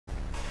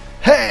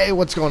Hey,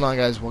 what's going on,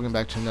 guys? Welcome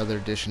back to another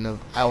edition of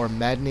our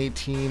Madden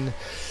 18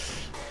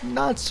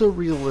 not so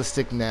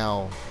realistic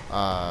now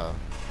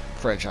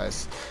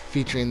franchise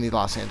featuring the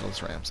Los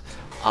Angeles Rams.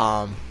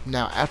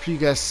 Now, after you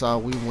guys saw,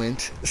 we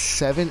went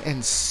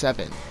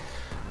 7-7.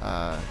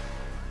 God,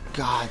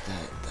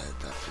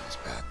 that feels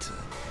bad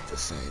to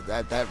say.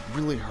 That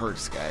really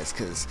hurts, guys,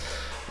 because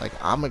like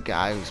I'm a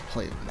guy who's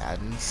played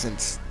Madden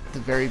since the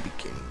very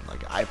beginning.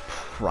 Like I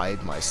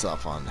pride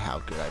myself on how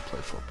good I play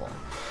football.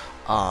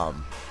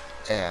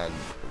 And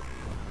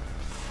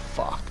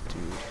fuck,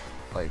 dude,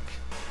 like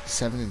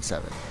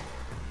 7-7.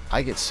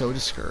 I get so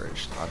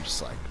discouraged. I'm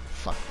just like,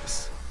 fuck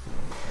this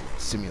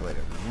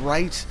simulator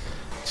right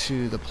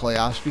to the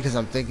playoffs, because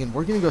I'm thinking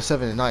we're gonna go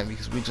 7-9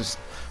 because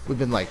we've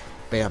been like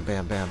bam,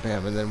 bam, bam,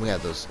 bam, and then we had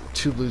those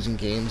 2 losing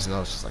games, and I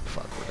was just like,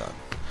 fuck, we're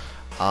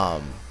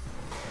done.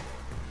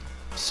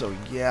 So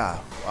yeah,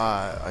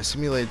 I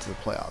simulated to the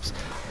playoffs.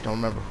 I don't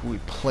remember who we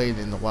played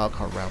in the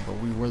wildcard round, but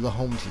we were the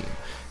home team.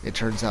 It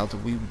turns out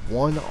that we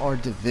won our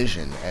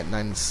division at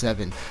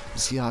 9-7. The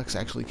Seahawks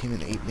actually came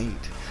in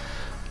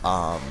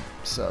 8-8.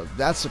 So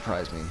that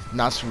surprised me.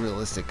 Not so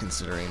realistic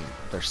considering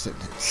they're sitting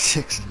at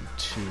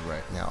 6-2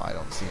 right now. I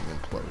don't see them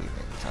imploding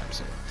anytime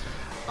soon.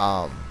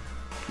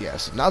 Yeah,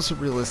 so not so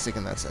realistic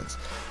in that sense.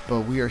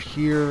 But we are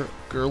here.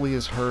 Gurley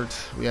is hurt.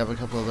 We have a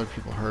couple other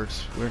people hurt.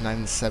 We're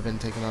 9-7,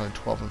 taking on a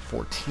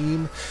 12-4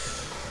 team.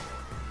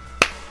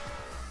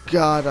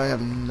 God, I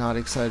am not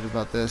excited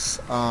about this.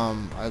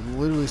 I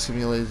literally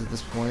simulated at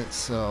this point,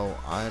 so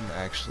I'm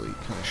actually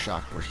kind of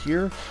shocked we're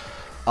here.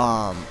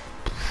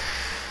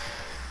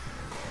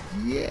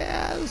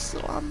 Yeah,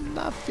 so I'm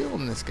not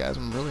feeling this, guys.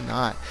 I'm really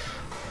not.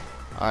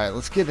 Alright,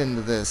 let's get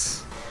into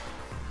this.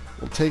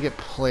 We'll take it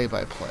play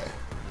by play.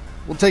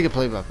 We'll take it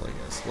play by play,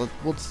 guys.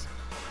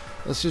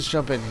 Let's just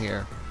jump in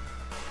here.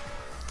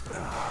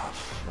 Ah,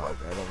 fuck.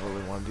 I don't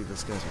really want to do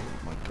this, guys.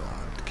 Oh my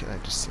god. Can I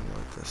just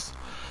simulate this?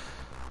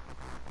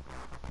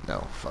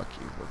 No, fuck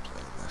you. We're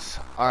playing this.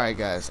 Alright,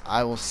 guys.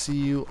 I will see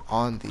you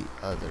on the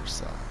other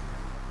side.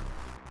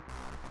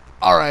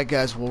 Alright,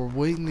 guys. Well, we're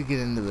waiting to get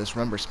into this.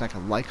 Remember, smack a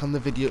like on the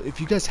video. If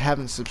you guys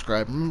haven't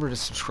subscribed, remember to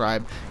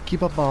subscribe.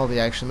 Keep up on all the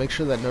action. Make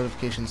sure that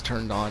notification's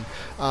turned on.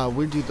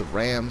 We do the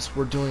Rams.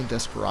 We're doing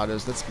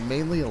Desperados. That's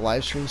mainly a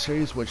live stream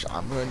series, which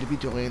I'm going to be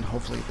doing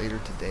hopefully later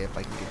today if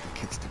I can get the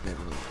kids to bed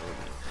really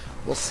early.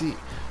 We'll see.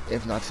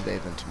 If not today,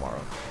 then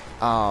tomorrow.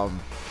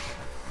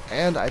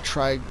 And I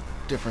try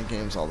different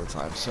games all the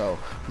time, so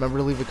remember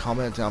to leave a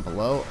comment down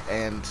below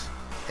and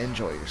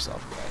enjoy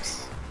yourself,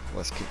 guys.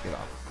 Let's kick it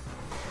off.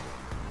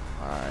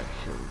 Alright,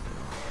 here we go.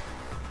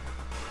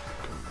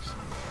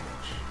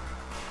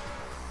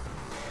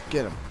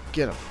 Get him,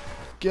 get him,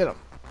 get him.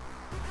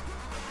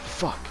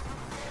 Fuck.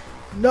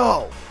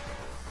 No!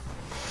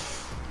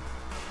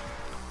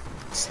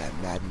 It's that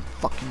Madden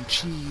fucking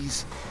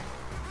cheese.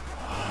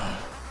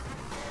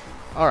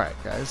 Alright,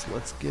 guys,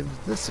 let's give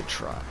this a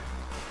try.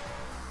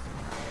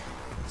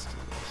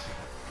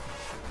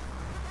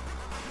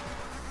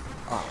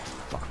 Oh,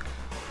 fuck.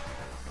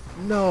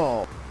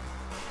 No!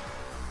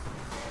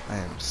 I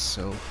am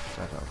so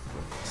fed up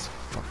with this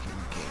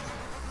fucking game.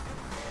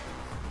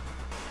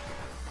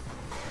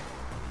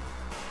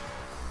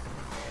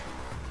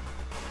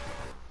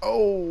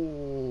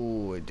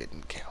 Oh, it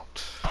didn't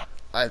count.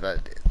 I thought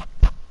it did.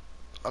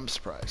 I'm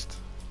surprised.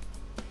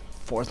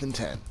 4th and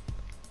 10.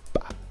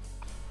 Bah.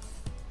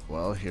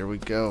 Well, here we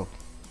go.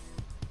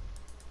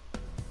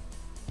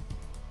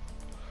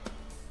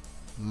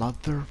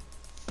 Mother...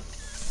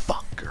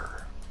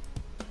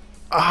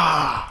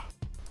 Ah!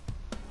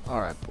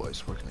 Alright,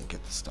 boys, we're gonna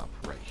get the stop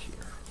right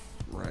here.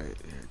 Right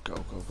here. Go,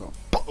 go, go.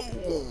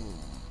 Boom!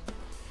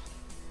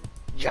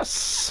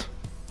 Yes!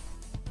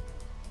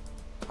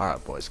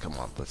 Alright, boys, come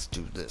on. Let's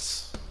do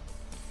this.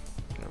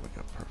 There we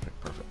go. Perfect,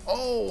 perfect.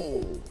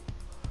 Oh!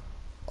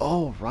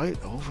 Oh, right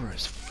over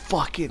his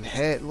fucking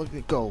head. Look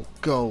at go,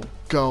 go,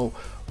 go.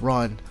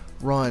 Run,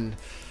 run.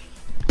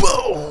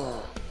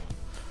 Boom!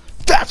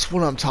 That's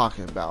what I'm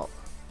talking about.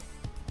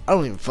 I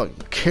don't even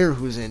fucking care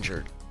who's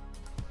injured.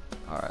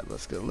 Alright,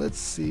 let's go. Let's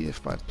see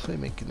if my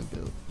playmaking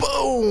ability.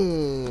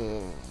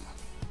 Boom!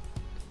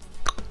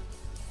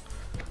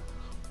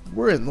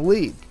 We're in the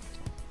lead.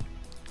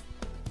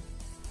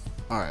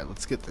 Alright,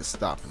 let's get this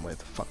stop and lay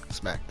the fucking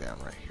smack down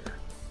right here.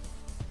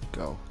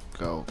 Go,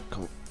 go,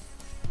 go.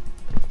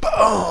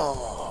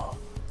 Boom!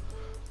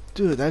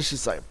 Dude, that's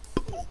just like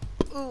boom,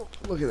 boom.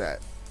 Look at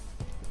that.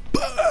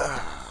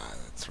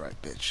 That's right,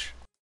 bitch.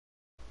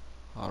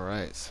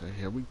 Alright, so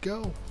here we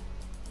go.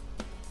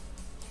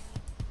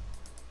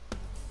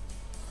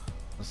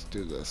 Let's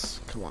do this.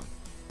 Come on.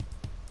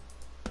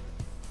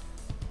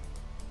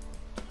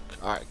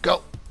 Alright,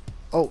 go.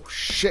 Oh,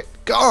 shit.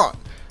 Gone.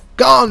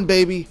 Gone,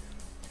 baby.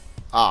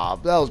 Ah,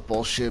 that was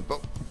bullshit,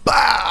 but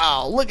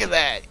bow! Look at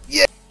that.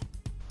 Yeah.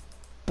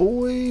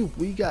 Boy,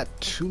 we got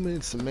 2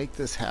 minutes to make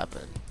this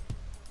happen.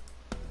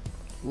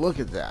 Look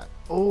at that.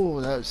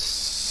 Oh, that was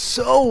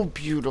so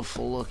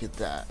beautiful. Look at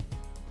that.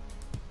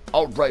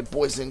 Alright,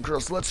 boys and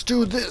girls, let's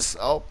do this.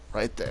 Oh,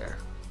 right there.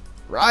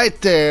 Right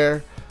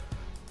there.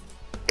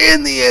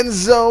 In the end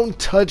zone,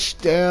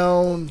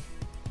 touchdown.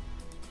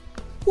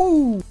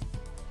 Woo!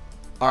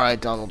 All right,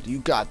 Donald, you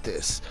got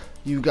this.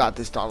 You got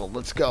this, Donald.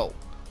 Let's go.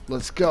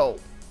 Let's go.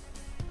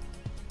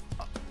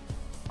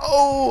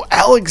 Oh,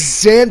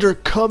 Alexander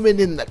coming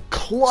in the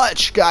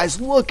clutch, guys.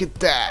 Look at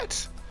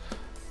that.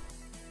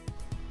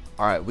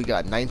 All right, we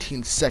got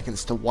 19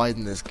 seconds to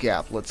widen this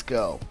gap. Let's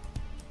go.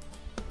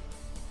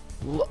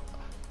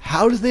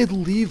 How do they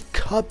leave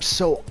Cup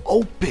so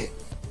open?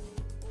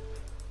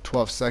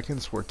 12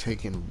 seconds. We're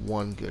taking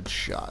one good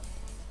shot.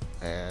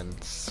 And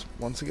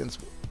once again,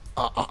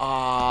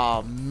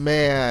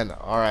 man.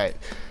 All right,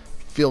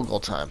 field goal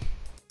time.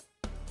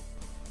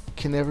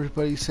 Can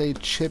everybody say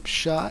chip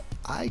shot?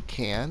 I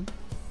can.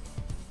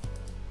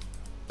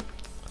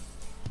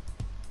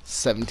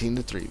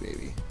 17-3,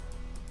 baby.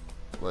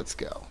 Let's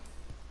go.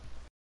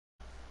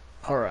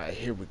 All right,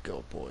 here we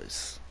go,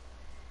 boys.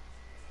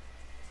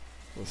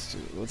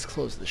 Let's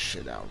close this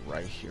shit out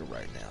right here,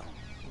 right now.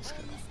 Let's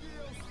go.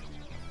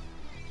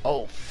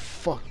 Oh,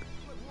 fuck.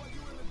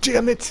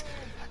 Damn it.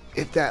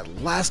 If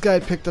that last guy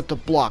picked up the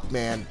block,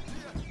 man.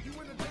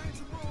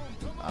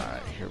 All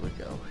right, here we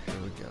go. Here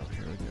we go.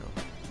 Here we go.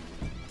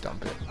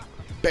 Dump it.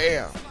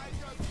 Bam.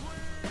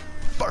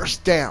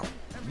 First down.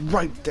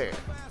 Right there.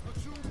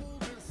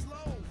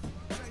 All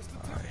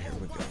right, here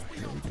we go.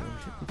 Here we go.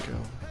 Here we go.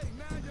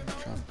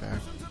 Drop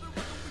back.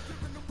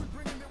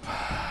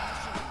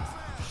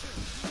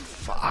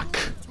 Fuck.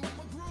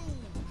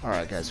 All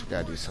right, guys, we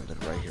gotta do something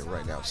right here,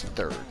 right now. It's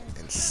 3rd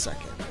and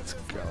 2nd. Let's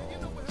go.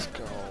 Let's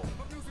go.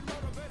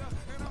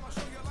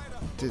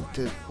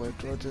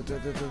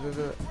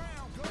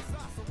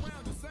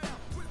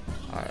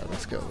 Alright,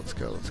 let's go. Let's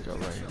go. Let's go.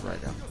 Right here,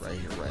 right now. Right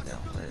here, right now.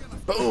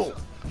 Right. Boom!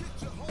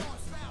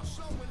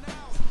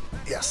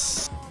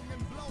 Yes!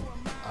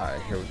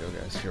 Alright, here we go,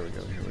 guys. Here we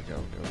go. Here we go.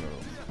 Go, go.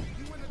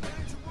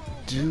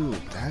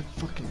 Dude, that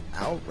fucking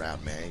out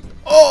route, man.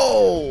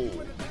 Oh!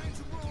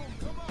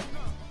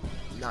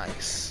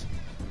 Nice.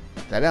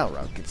 That out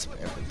route gets me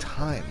every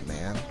time,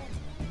 man.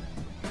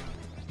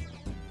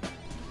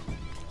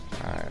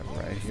 Alright,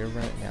 right here,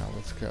 right now.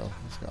 Let's go.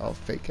 Let's go. Oh,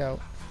 fake out.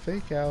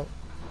 Fake out.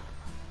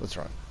 Let's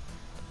run.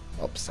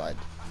 Upside.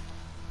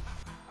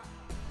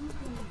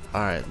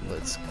 Alright,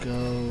 let's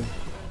go.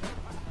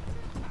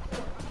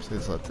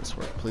 Please let this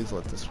work. Please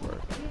let this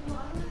work.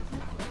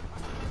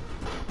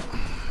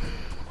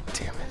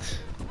 Damn it.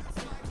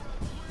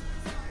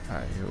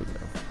 Alright, here we go.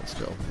 Let's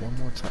go. One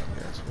more time,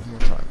 guys. One more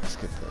time. Let's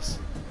get this.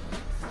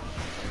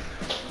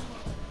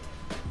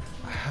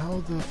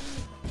 How the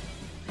f...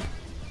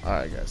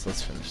 Alright, guys.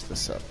 Let's finish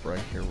this up right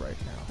here, right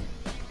now.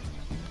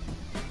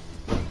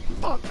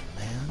 Fuck,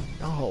 man.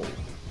 No. Alright,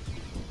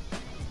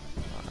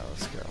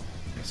 let's go.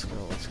 Let's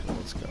go. Let's go.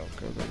 Let's go.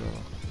 Go, go, go.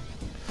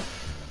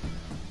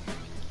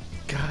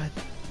 God.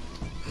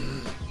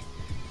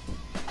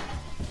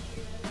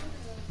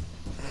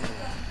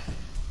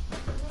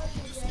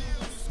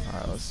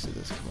 Alright, let's do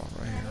this. Come on,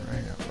 right here,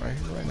 right now, right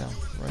here, right now,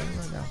 right here,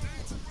 right now.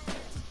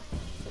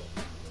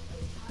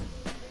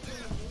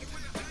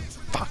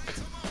 Fuck.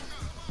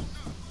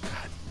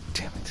 God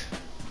damn it.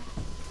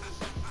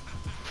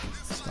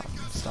 Stop,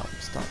 stop,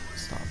 stop,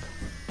 stop.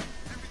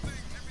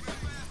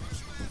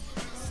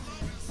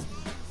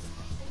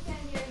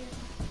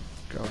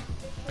 Go,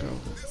 go.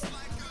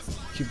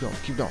 Keep going,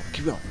 keep going,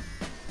 keep going.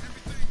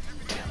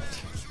 Damn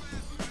it.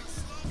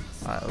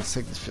 Alright, let's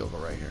take this field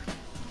goal right here.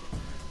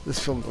 This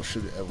field goal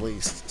should at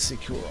least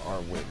secure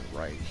our win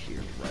right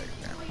here, right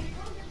now.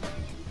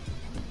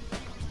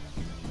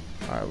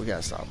 Alright, we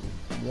gotta stop him.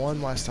 One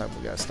last time,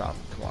 we gotta stop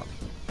him. Come on.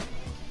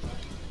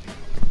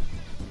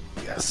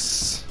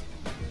 Yes.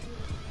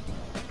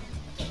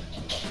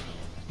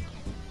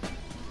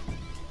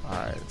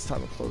 Alright, it's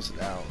time to close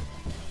it out.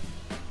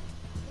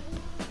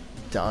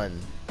 Done.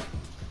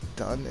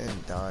 Done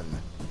and done.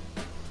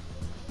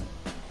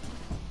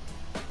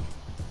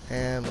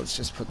 And let's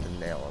just put the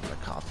nail in the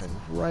coffin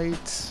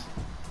right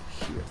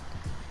here.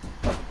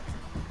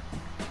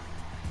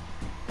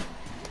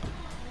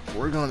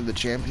 We're going to the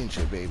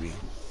championship, baby.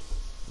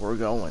 We're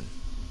going.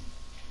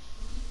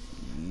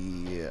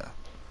 Yeah.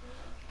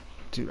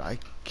 Dude, I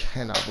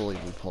cannot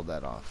believe we pulled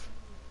that off.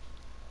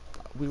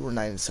 We were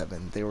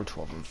 9-7. They were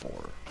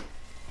 12-4.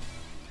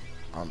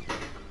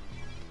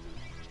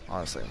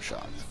 Honestly, I'm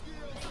shocked.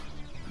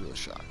 Really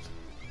shocked.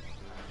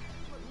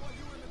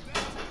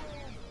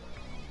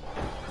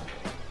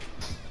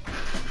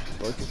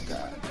 Look at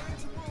that.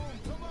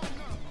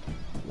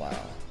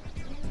 Wow.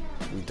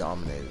 We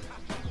dominated.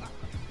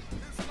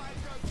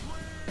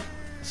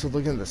 So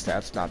looking at the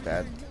stats, not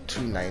bad.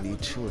 290,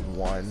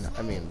 2-1.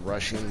 I mean,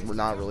 rushing, we're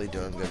not really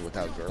doing good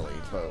without Gurley,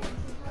 but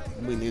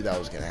we knew that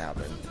was going to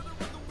happen.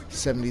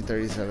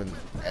 70-37,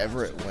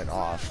 Everett went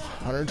off.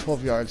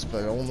 112 yards,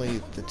 but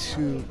only the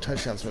 2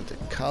 touchdowns went to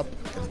Cup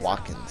and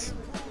Watkins.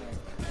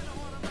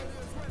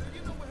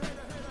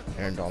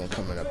 Aaron Donald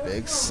coming up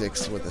big,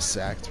 6 with a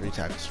sack, 3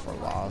 tackles for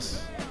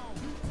loss.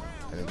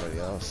 Anybody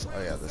else?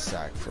 Oh yeah, the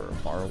sack for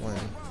Barwin.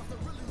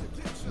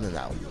 And then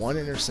that 1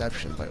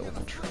 interception by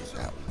Ogletree.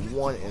 That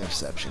 1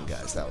 interception,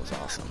 guys, that was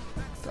awesome.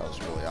 That That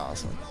was really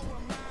awesome.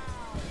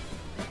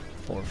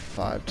 4 for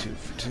 5, 2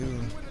 for 2.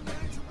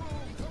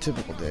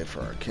 Typical day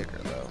for our kicker,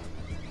 though.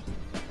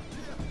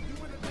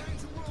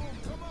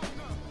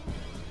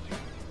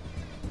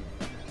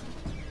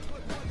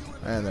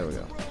 And there we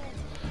go.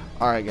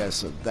 Alright guys,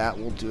 so that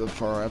will do it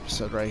for our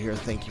episode right here.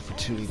 Thank you for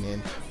tuning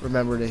in.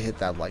 Remember to hit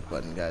that like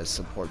button, guys.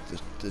 Support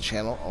the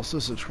channel. Also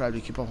subscribe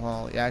to keep up on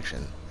all the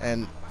action.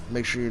 And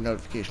make sure your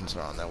notifications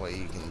are on. That way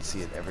you can see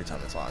it every time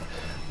it's on.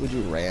 We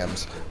do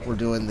Rams. We're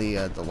doing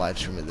the live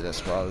stream of the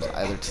Desperados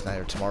either tonight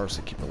or tomorrow,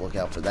 so keep a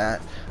lookout for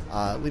that.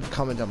 Leave a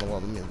comment down below.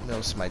 Let me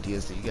know some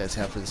ideas that you guys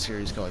have for the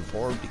series going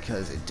forward,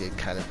 because it did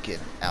kind of get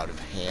out of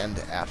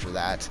hand after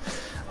that.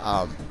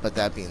 But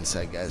that being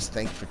said, guys,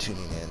 thank you for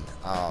tuning in.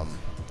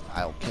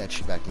 I'll catch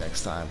you back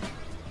next time.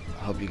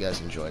 I hope you guys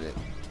enjoyed it.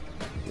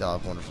 Y'all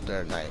have a wonderful day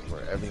or night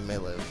wherever you may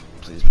live.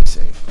 Please be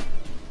safe.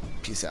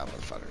 Peace out,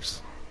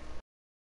 motherfuckers.